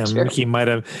just him, sure, he might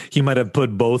have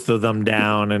put both of them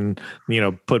down and,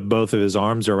 put both of his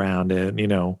arms around it,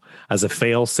 as a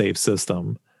fail-safe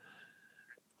system.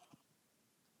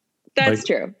 That's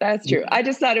true. That's true. I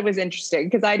just thought it was interesting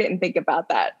because I didn't think about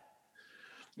that.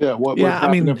 Yeah. What would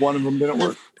happen if one of them didn't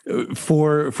work?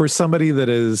 For somebody that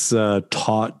is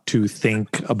taught to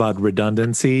think about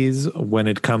redundancies when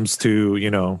it comes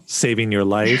to, saving your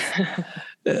life,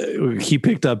 he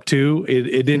picked up 2.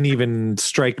 It didn't even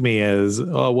strike me as,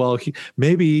 oh, well,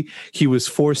 maybe he was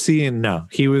foreseeing. No,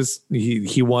 he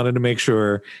wanted to make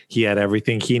sure he had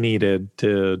everything he needed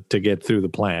to get through the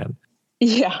plan.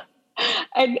 Yeah.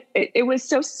 And it was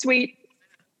so sweet.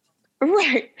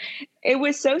 Right. It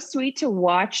was so sweet to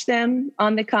watch them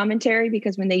on the commentary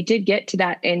because when they did get to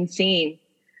that end scene,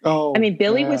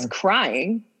 Billy was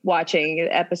crying watching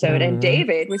the episode and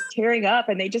David was tearing up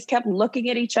and they just kept looking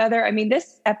at each other. I mean,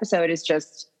 this episode is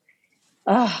just,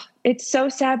 it's so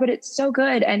sad, but it's so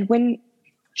good. And when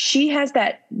she has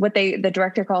that, the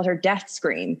director called her death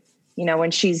scream,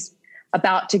 when she's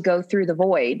about to go through the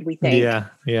void, we think.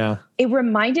 Yeah. It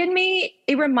reminded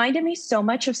me so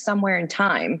much of Somewhere in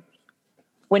Time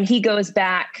when he goes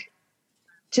back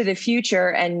to the future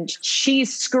and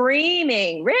she's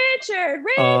screaming, Richard,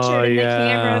 and the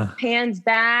camera pans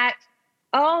back.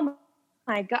 Oh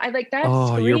my God. Like that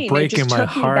scream. You're breaking my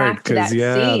heart because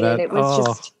it was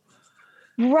just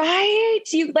right.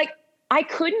 I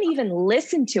couldn't even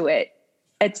listen to it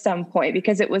at some point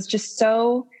because it was just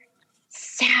so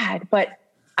sad, but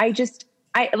I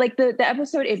like the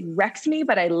episode. It wrecks me,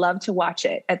 but I love to watch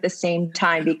it at the same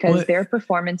time because their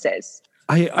performances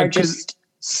are just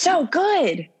So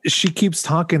good. She keeps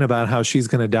talking about how she's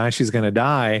going to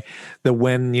die, that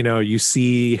when, you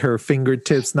see her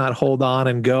fingertips not hold on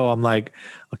and go, I'm like,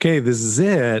 okay, this is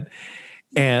it.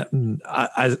 And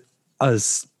I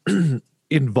as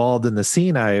involved in the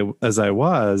scene as I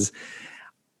was,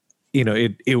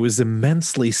 it was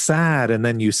immensely sad. And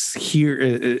then you hear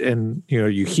and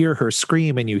you hear her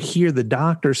scream and you hear the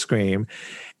doctor scream,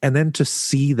 and then to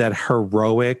see that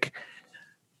heroic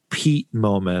Pete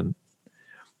moment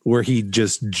where he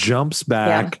just jumps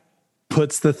back,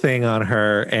 puts the thing on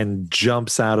her and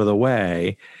jumps out of the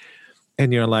way.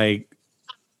 And you're like,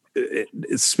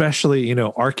 especially,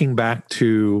 arcing back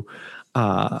to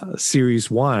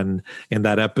series 1 in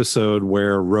that episode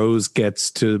where Rose gets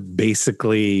to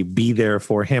basically be there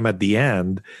for him at the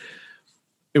end.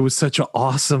 It was such an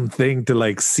awesome thing to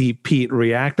like see Pete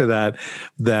react to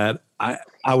that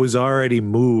I was already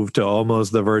moved to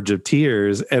almost the verge of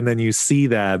tears. And then you see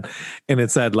that, and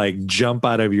it's that like jump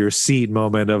out of your seat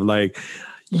moment of like,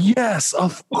 yes,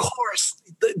 of course.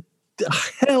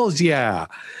 Hells yeah.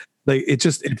 Like it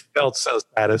felt so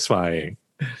satisfying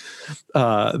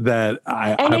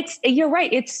you're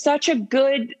right. It's such a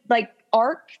good like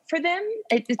arc for them.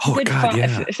 It's a good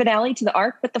finale to the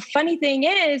arc. But the funny thing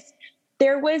is,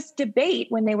 there was debate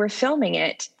when they were filming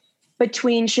it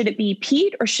between should it be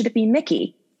Pete or should it be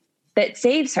Mickey that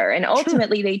saves her? And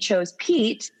ultimately they chose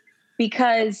Pete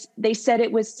because they said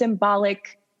it was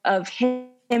symbolic of him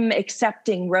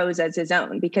accepting Rose as his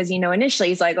own. Because, initially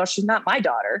he's like, oh, she's not my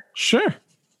daughter. Sure.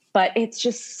 But it's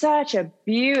just such a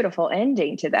beautiful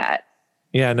ending to that.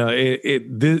 Yeah, no,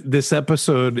 this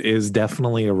episode is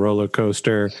definitely a roller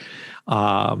coaster,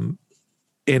 and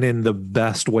in the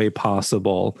best way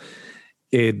possible.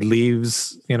 It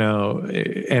leaves,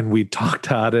 and we talked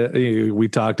about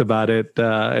it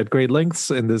at great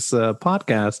lengths in this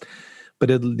podcast, but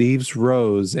it leaves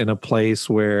Rose in a place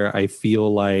where I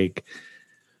feel like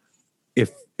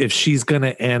if she's going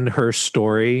to end her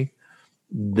story,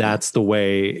 that's the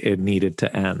way it needed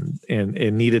to end. And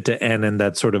it needed to end in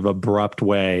that sort of abrupt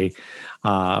way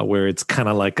where it's kind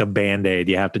of like a Band-Aid.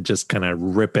 You have to just kind of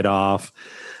rip it off,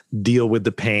 deal with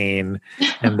the pain,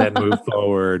 and then move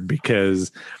forward,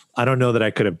 because I don't know that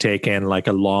I could have taken like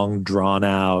a long drawn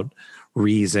out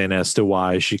reason as to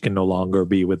why she can no longer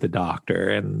be with the doctor.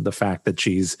 And the fact that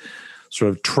she's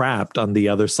sort of trapped on the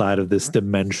other side of this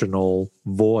dimensional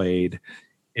void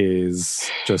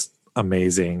is just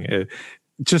amazing.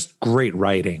 Just great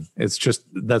writing.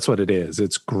 That's what it is.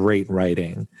 It's great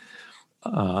writing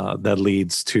that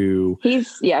leads to.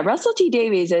 Russell T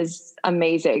Davies is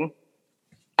amazing.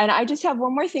 And I just have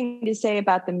one more thing to say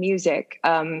about the music.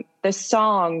 The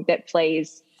song that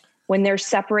plays when they're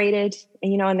separated,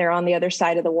 and they're on the other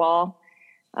side of the wall.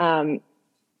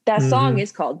 That song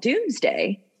is called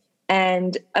Doomsday.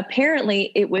 And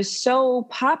apparently it was so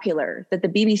popular that the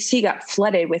BBC got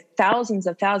flooded with thousands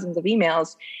of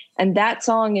emails. And that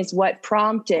song is what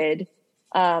prompted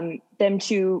them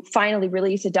to finally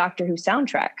release a Doctor Who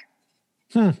soundtrack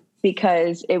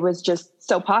because it was just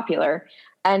so popular.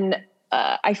 And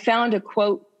I found a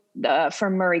quote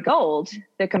from Murray Gold,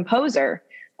 the composer,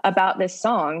 about this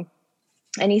song.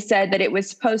 And he said that it was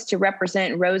supposed to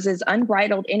represent Rose's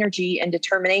unbridled energy and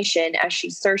determination as she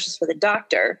searches for the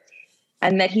Doctor,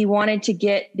 and that he wanted to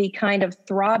get the kind of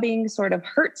throbbing sort of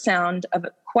hurt sound of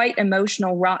quite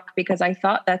emotional rock, because I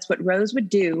thought that's what Rose would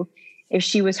do if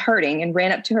she was hurting, and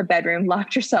ran up to her bedroom,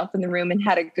 locked herself in the room, and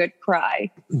had a good cry.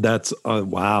 That's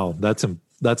wow.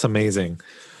 That's amazing.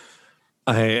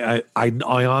 I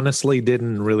honestly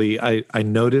didn't really, I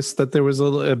noticed that there was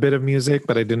a bit of music,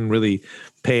 but I didn't really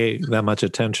pay that much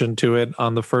attention to it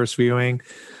on the first viewing.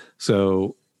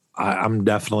 So I'm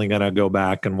definitely going to go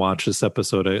back and watch this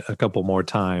episode a couple more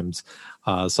times.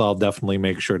 So I'll definitely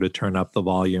make sure to turn up the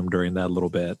volume during that little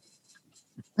bit.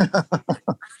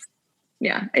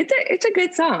 Yeah, it's a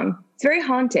good song. It's very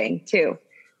haunting too.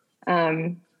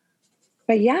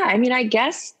 But yeah, I mean, I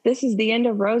guess this is the end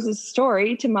of Rose's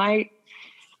story, to my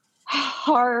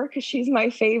horror, because she's my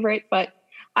favorite. But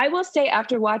I will say,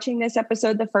 after watching this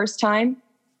episode the first time,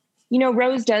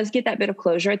 Rose does get that bit of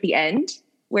closure at the end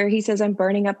where he says, "I'm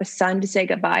burning up a sun to say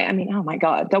goodbye." I mean, oh my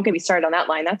God, don't get me started on that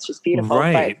line. That's just beautiful.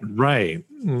 Right.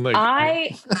 Like,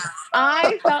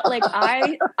 I felt like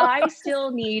I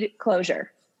still need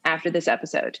closure after this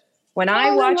episode. When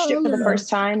I watched it for the first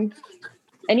time,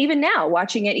 and even now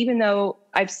watching it, even though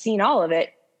I've seen all of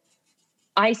it,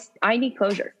 I need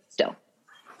closure still.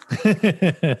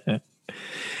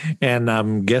 And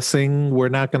I'm guessing we're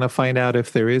not going to find out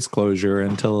if there is closure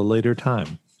until a later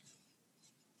time.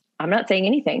 I'm not saying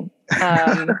anything.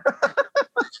 I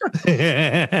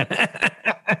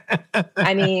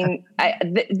mean,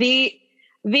 The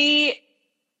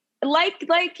like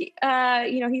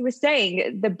he was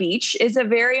saying, the beach is a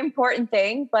very important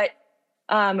thing, but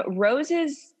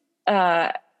Rose's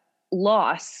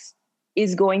loss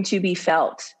is going to be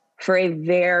felt for a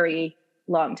very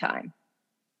long time.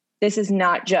 This is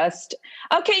not just,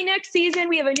 okay, next season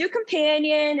we have a new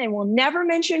companion and we'll never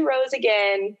mention Rose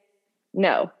again.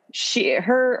 No,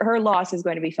 her loss is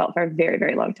going to be felt for a very,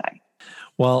 very long time.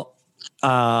 Well,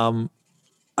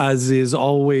 as is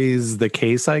always the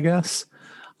case, I guess,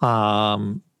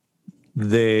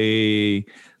 they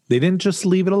didn't just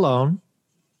leave it alone.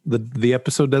 The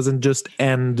episode doesn't just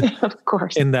end of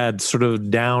course in that sort of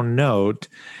down note.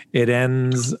 It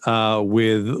ends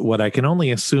with what I can only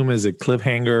assume is a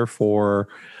cliffhanger for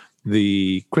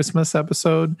the Christmas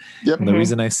episode. Yep. And the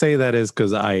reason I say that is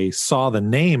because I saw the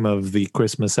name of the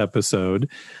Christmas episode,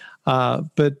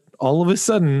 but all of a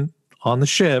sudden on the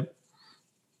ship,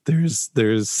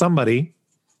 there's somebody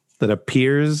that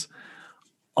appears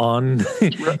on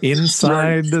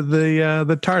inside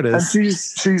the TARDIS, and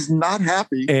she's not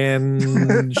happy,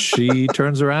 and she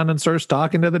turns around and starts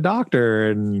talking to the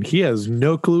Doctor, and he has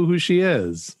no clue who she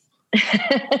is.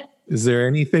 Is there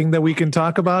anything that we can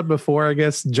talk about before, I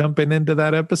guess, jumping into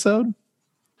that episode?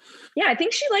 Yeah, I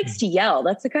think she likes to yell.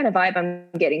 That's the kind of vibe I'm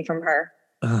getting from her.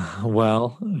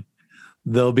 Well,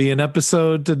 there'll be an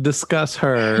episode to discuss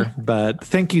her, but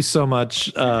thank you so much,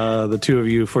 the two of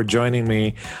you, for joining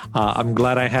me. I'm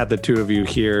glad I had the two of you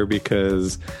here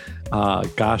because,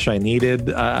 gosh, I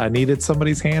needed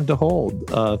somebody's hand to hold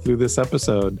through this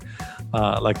episode.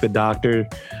 Like the Doctor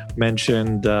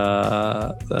mentioned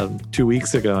 2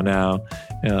 weeks ago now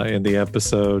in the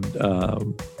episode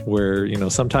where,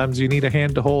 sometimes you need a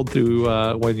hand to hold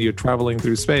through when you're traveling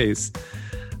through space.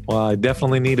 Well, I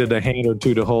definitely needed a hand or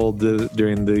two to hold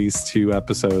during these two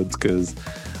episodes because,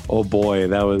 oh boy,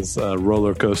 that was a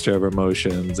roller coaster of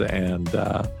emotions. And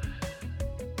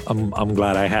I'm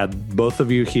glad I had both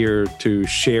of you here to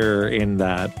share in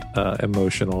that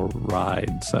emotional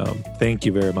ride. So thank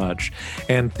you very much.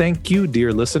 And thank you,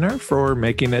 dear listener, for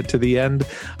making it to the end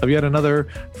of yet another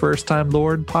First Time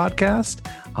Lord podcast.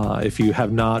 If you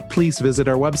have not, please visit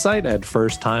our website at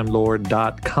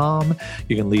firsttimelord.com.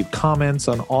 You can leave comments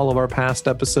on all of our past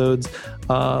episodes.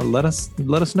 Let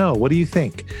us know. What do you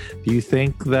think? Do you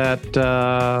think that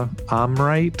I'm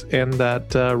right and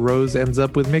that Rose ends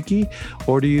up with Mickey?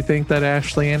 Or do you think that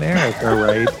Ashley and Eric are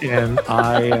right and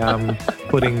I am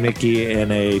putting Mickey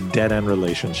in a dead-end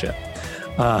relationship?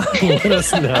 Let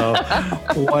us know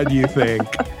what you think.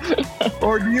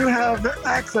 Or do you have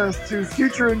access to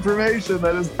future information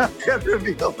that is not yet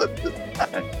revealed at this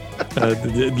time?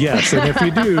 Yes, and if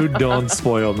you do, don't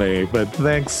spoil me. But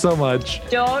thanks so much.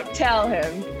 Don't tell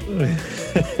him.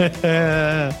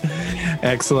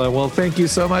 Excellent. Well, thank you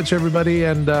so much, everybody.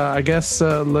 And I guess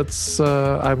I'm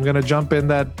going to jump in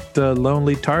that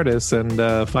lonely TARDIS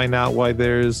and find out why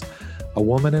there's a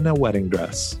woman in a wedding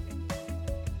dress.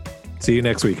 See you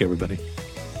next week, everybody.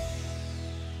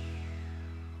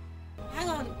 Hang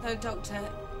on, though, Doctor.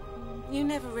 You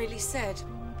never really said.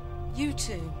 You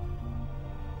two.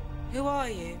 Who are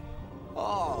you?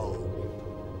 Oh.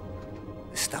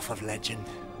 The stuff of legend.